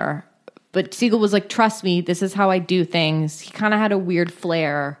maneuver here. But Siegel was like, trust me, this is how I do things. He kind of had a weird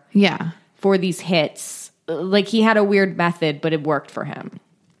flair for these hits. Like he had a weird method, but it worked for him.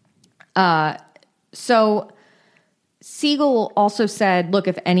 So Siegel also said, look,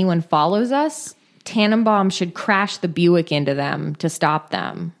 if anyone follows us, Tannenbaum should crash the Buick into them to stop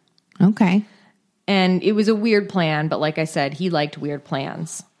them. Okay. And it was a weird plan, but like I said, he liked weird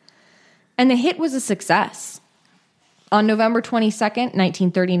plans. And the hit was a success. On November 22nd,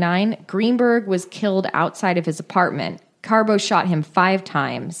 1939, Greenberg was killed outside of his apartment. Carbo shot him 5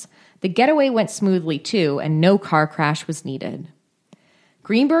 times. The getaway went smoothly too, and no car crash was needed.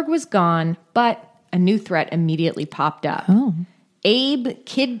 Greenberg was gone, but a new threat immediately popped up. Abe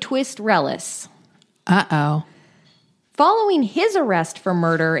Kid Twist Relis. Uh-oh. Following his arrest for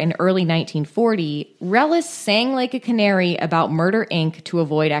murder in early 1940, Relis sang like a canary about Murder, Inc. to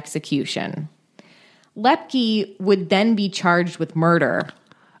avoid execution. Lepke would then be charged with murder.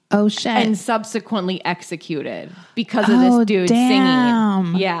 Oh, shit. And subsequently executed because of this dude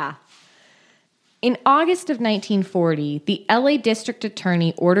singing. Yeah. In August of 1940, the LA District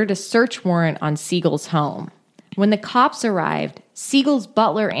Attorney ordered a search warrant on Siegel's home. When the cops arrived, Siegel's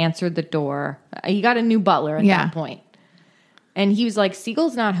butler answered the door. He got a new butler at that point. And he was like,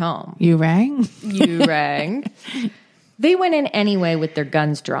 Siegel's not home. You rang? You rang. They went in anyway with their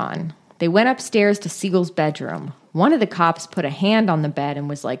guns drawn. They went upstairs to Siegel's bedroom. One of the cops put a hand on the bed and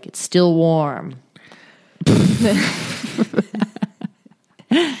was like, it's still warm.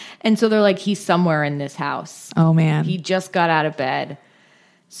 And so they're like, he's somewhere in this house. Oh, man. He just got out of bed.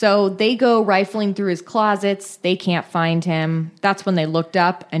 So they go rifling through his closets. They can't find him. That's when they looked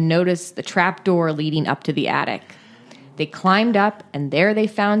up and noticed the trap door leading up to the attic. They climbed up, and there they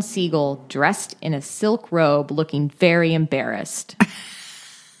found Siegel dressed in a silk robe, looking very embarrassed.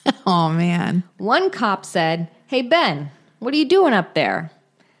 Oh, man. One cop said, hey, Ben, what are you doing up there?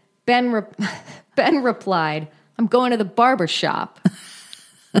 Ben replied, I'm going to the barber shop.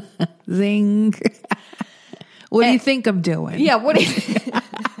 Zing. What do you think I'm doing? Yeah, what do you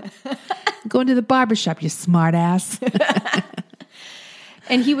Going to the barbershop, you smart ass.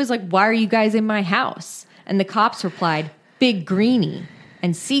 And he was like, why are you guys in my house? And the cops replied, Big Greenie.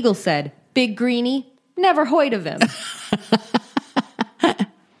 And Siegel said, Big Greenie? Never heard of him.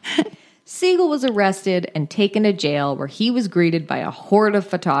 Siegel was arrested and taken to jail, where he was greeted by a horde of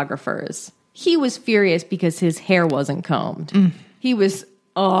photographers. He was furious because his hair wasn't combed. He was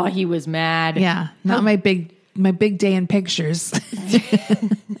mad. Yeah, not my big day in pictures.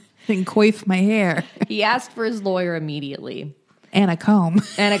 And coif my hair. He asked for his lawyer immediately. And a comb.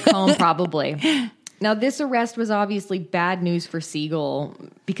 And a comb, probably. Now, this arrest was obviously bad news for Siegel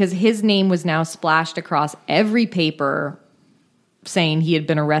because his name was now splashed across every paper saying he had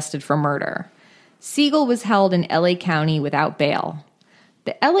been arrested for murder. Siegel was held in LA County without bail.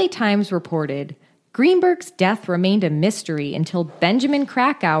 The LA Times reported, Greenberg's death remained a mystery until Benjamin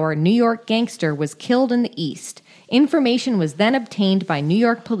Krakauer, New York gangster, was killed in the East. Information was then obtained by New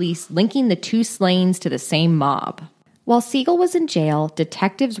York police linking the 2 slayings to the same mob. While Siegel was in jail,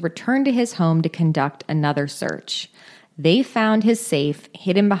 detectives returned to his home to conduct another search. They found his safe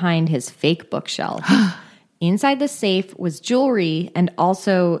hidden behind his fake bookshelf. Inside the safe was jewelry and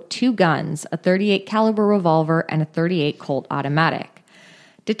also 2 guns, a .38 caliber revolver and a .38 Colt automatic.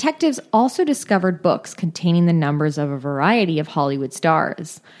 Detectives also discovered books containing the numbers of a variety of Hollywood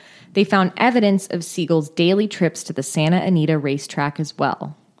stars. They found evidence of Siegel's daily trips to the Santa Anita racetrack as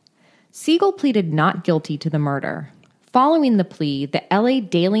well. Siegel pleaded not guilty to the murder. Following the plea, the LA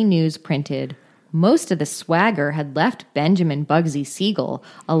Daily News printed, most of the swagger had left Benjamin Bugsy Siegel,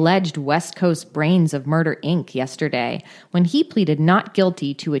 alleged West Coast brains of Murder, Inc., yesterday, when he pleaded not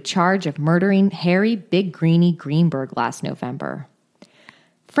guilty to a charge of murdering Harry Big Greenie Greenberg last November.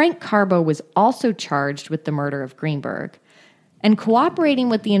 Frank Carbo was also charged with the murder of Greenberg. And cooperating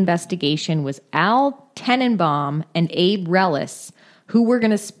with the investigation was Al Tenenbaum and Abe Rellis, who were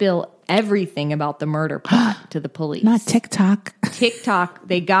going to spill everything about the murder plot to the police. Not TikTok. TikTok,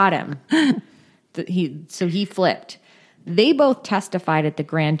 they got him. So he flipped. They both testified at the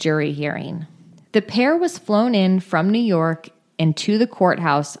grand jury hearing. The pair was flown in from New York and to the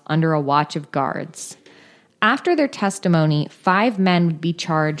courthouse under a watch of guards. After their testimony, 5 men would be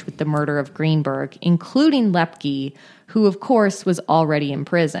charged with the murder of Greenberg, including Lepke, who of course was already in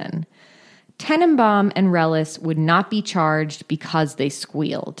prison. Tenenbaum and Rellis would not be charged because they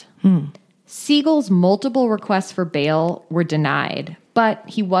squealed. Siegel's multiple requests for bail were denied, but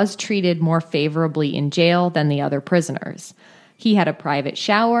he was treated more favorably in jail than the other prisoners. He had a private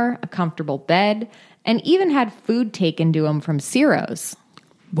shower, a comfortable bed, and even had food taken to him from Ciro's.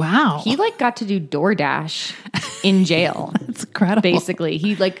 Wow. He got to do DoorDash in jail. That's incredible. Basically,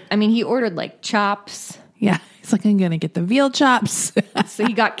 he ordered chops. Yeah. He's like, I'm going to get the veal chops. So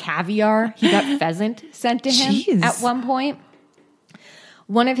he got caviar. He got pheasant sent to him Jeez. at one point.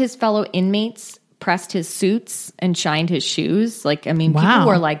 One of his fellow inmates pressed his suits and shined his shoes. People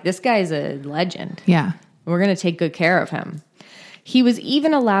were like, this guy's a legend. Yeah. We're going to take good care of him. He was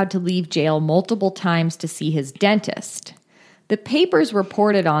even allowed to leave jail multiple times to see his dentist. The papers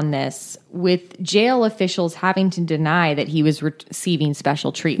reported on this, with jail officials having to deny that he was receiving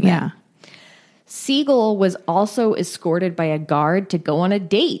special treatment. Yeah. Siegel was also escorted by a guard to go on a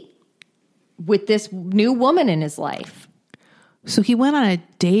date with this new woman in his life. So he went on a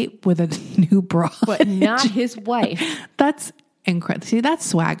date with a new broad. But not his wife. That's incredible. See, that's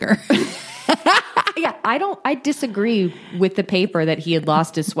swagger. Yeah, I disagree with the paper that he had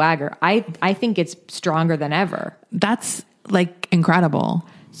lost his swagger. I think it's stronger than ever. That's incredible.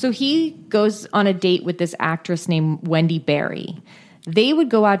 So he goes on a date with this actress named Wendy Berry. They would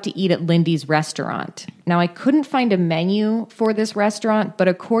go out to eat at Lindy's restaurant. Now, I couldn't find a menu for this restaurant, but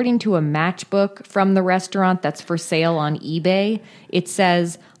according to a matchbook from the restaurant that's for sale on eBay, it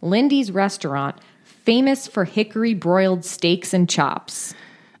says, Lindy's Restaurant, famous for hickory broiled steaks and chops.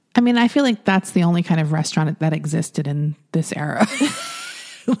 I feel like that's the only kind of restaurant that existed in this era.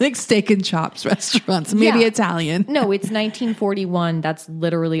 Steak and chops restaurants, maybe Yeah. Italian. No, it's 1941. That's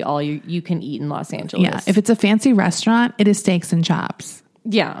literally all you can eat in Los Angeles. Yeah. If it's a fancy restaurant, it is steaks and chops.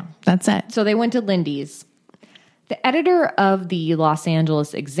 Yeah. That's it. So they went to Lindy's. The editor of the Los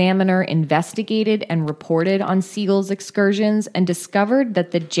Angeles Examiner investigated and reported on Siegel's excursions and discovered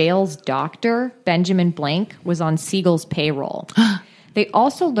that the jail's doctor, Benjamin Blank, was on Siegel's payroll. They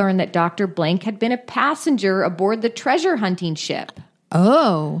also learned that Dr. Blank had been a passenger aboard the treasure hunting ship.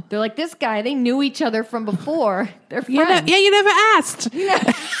 Oh. They're like, this guy, they knew each other from before. They're friends. You never asked.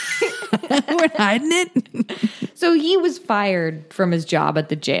 We're hiding it. So he was fired from his job at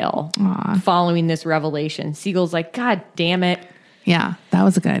the jail following this revelation. Siegel's like, God damn it. Yeah, that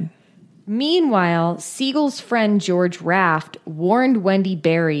was good. Meanwhile, Siegel's friend George Raft warned Wendy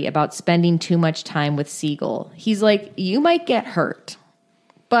Berry about spending too much time with Siegel. He's like, you might get hurt.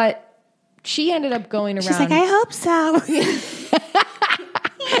 But she ended up going around. She's like, I hope so.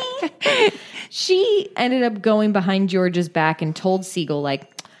 She ended up going behind George's back and told Siegel,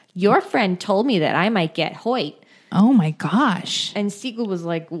 your friend told me that I might get Hoyt. Oh my gosh. And Siegel was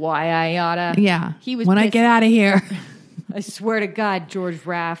like, why I oughta. Yeah. He was when pissed. I get out of here. I swear to God, George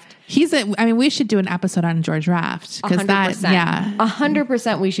Raft. We should do an episode on George Raft. 100%. Yeah.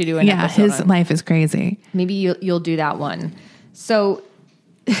 100% we should do an episode. His life is crazy. Maybe you'll do that one. So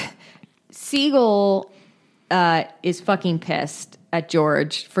Siegel is fucking pissed at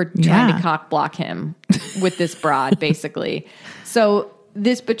George for trying to cock block him with this broad, basically. So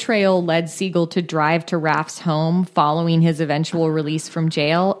this betrayal led Siegel to drive to Raft's home following his eventual release from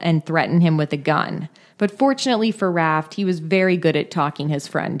jail and threaten him with a gun. But fortunately for Raft, he was very good at talking his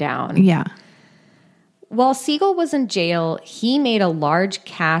friend down. Yeah. While Siegel was in jail, he made a large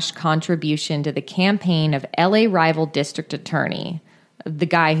cash contribution to the campaign of LA rival district attorney, the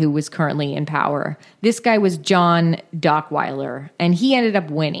guy who was currently in power. This guy was John Dockweiler, and he ended up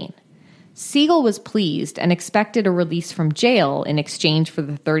winning. Siegel was pleased and expected a release from jail in exchange for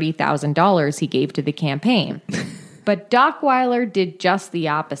the $30,000 he gave to the campaign. But Dockweiler did just the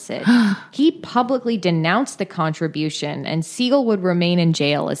opposite. He publicly denounced the contribution, and Siegel would remain in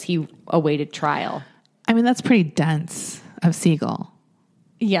jail as he awaited trial. That's pretty dense of Siegel.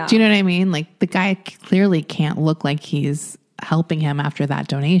 Yeah. Do you know what I mean? The guy clearly can't look like he's helping him after that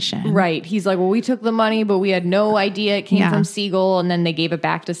donation. Right. He's like, well, we took the money, but we had no idea it came from Siegel, and then they gave it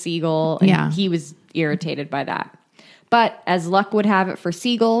back to Siegel, and he was irritated by that. But as luck would have it for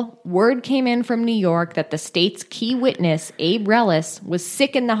Siegel, word came in from New York that the state's key witness, Abe Relis, was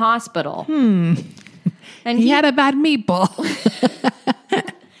sick in the hospital. And he had a bad meatball.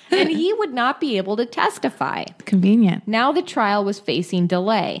 and he would not be able to testify. Convenient. Now the trial was facing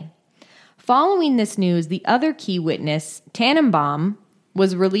delay. Following this news, the other key witness, Tannenbaum,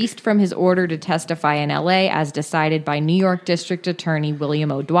 was released from his order to testify in LA as decided by New York District Attorney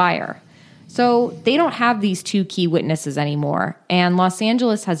William O'Dwyer. So they don't have these two key witnesses anymore, and Los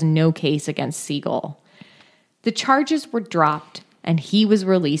Angeles has no case against Siegel. The charges were dropped, and he was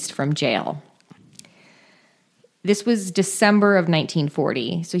released from jail. This was December of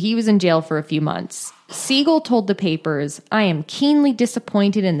 1940, so he was in jail for a few months. Siegel told the papers, "I am keenly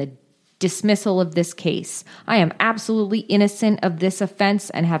disappointed in the dismissal of this case. I am absolutely innocent of this offense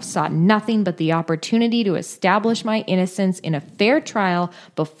and have sought nothing but the opportunity to establish my innocence in a fair trial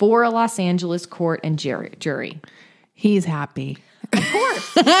before a Los Angeles court and jury." He's happy. Of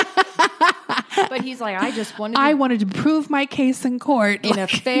course. But he's like, I wanted to prove my case in court. In a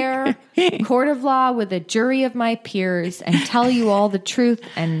fair court of law with a jury of my peers and tell you all the truth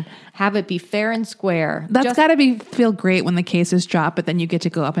and have it be fair and square. That's got to feel great when the case is dropped, but then you get to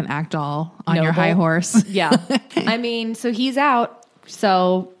go up and act all on your high horse. Yeah. I mean, so he's out.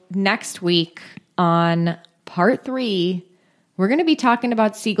 So next week on part 3, we're going to be talking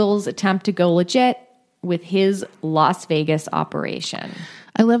about Siegel's attempt to go legit with his Las Vegas operation.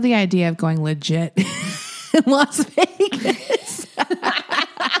 I love the idea of going legit in Las Vegas.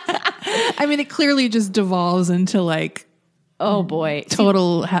 I mean, it clearly just devolves into like, oh boy,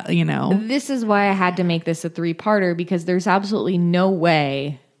 total, you know. This is why I had to make this a 3-parter, because there's absolutely no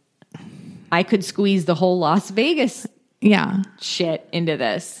way I could squeeze the whole Las Vegas shit into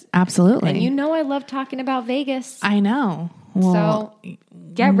this. Absolutely. And you know I love talking about Vegas. I know. Well, so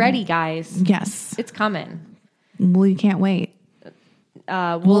get ready, guys. Yes. It's coming. Well, you can't wait.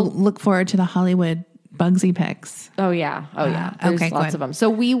 We'll look forward to the Hollywood Bugsy picks. Oh, yeah. There's okay, lots of them. So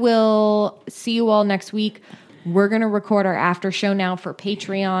we will see you all next week. We're going to record our after show now for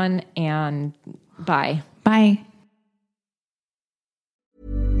Patreon, and bye. Bye.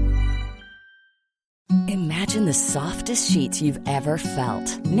 Imagine the softest sheets you've ever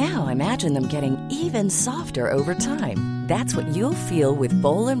felt. Now imagine them getting even softer over time. That's what you'll feel with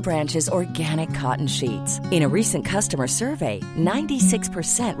Boll & Branch's organic cotton sheets. In a recent customer survey,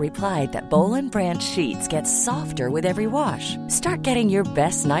 96% replied that Boll & Branch sheets get softer with every wash. Start getting your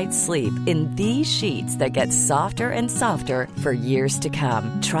best night's sleep in these sheets that get softer and softer for years to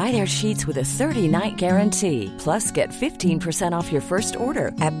come. Try their sheets with a 30-night guarantee. Plus, get 15% off your first order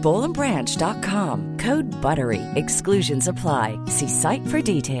at bollandbranch.com. Code BUTTERY. Exclusions apply. See site for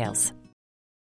details.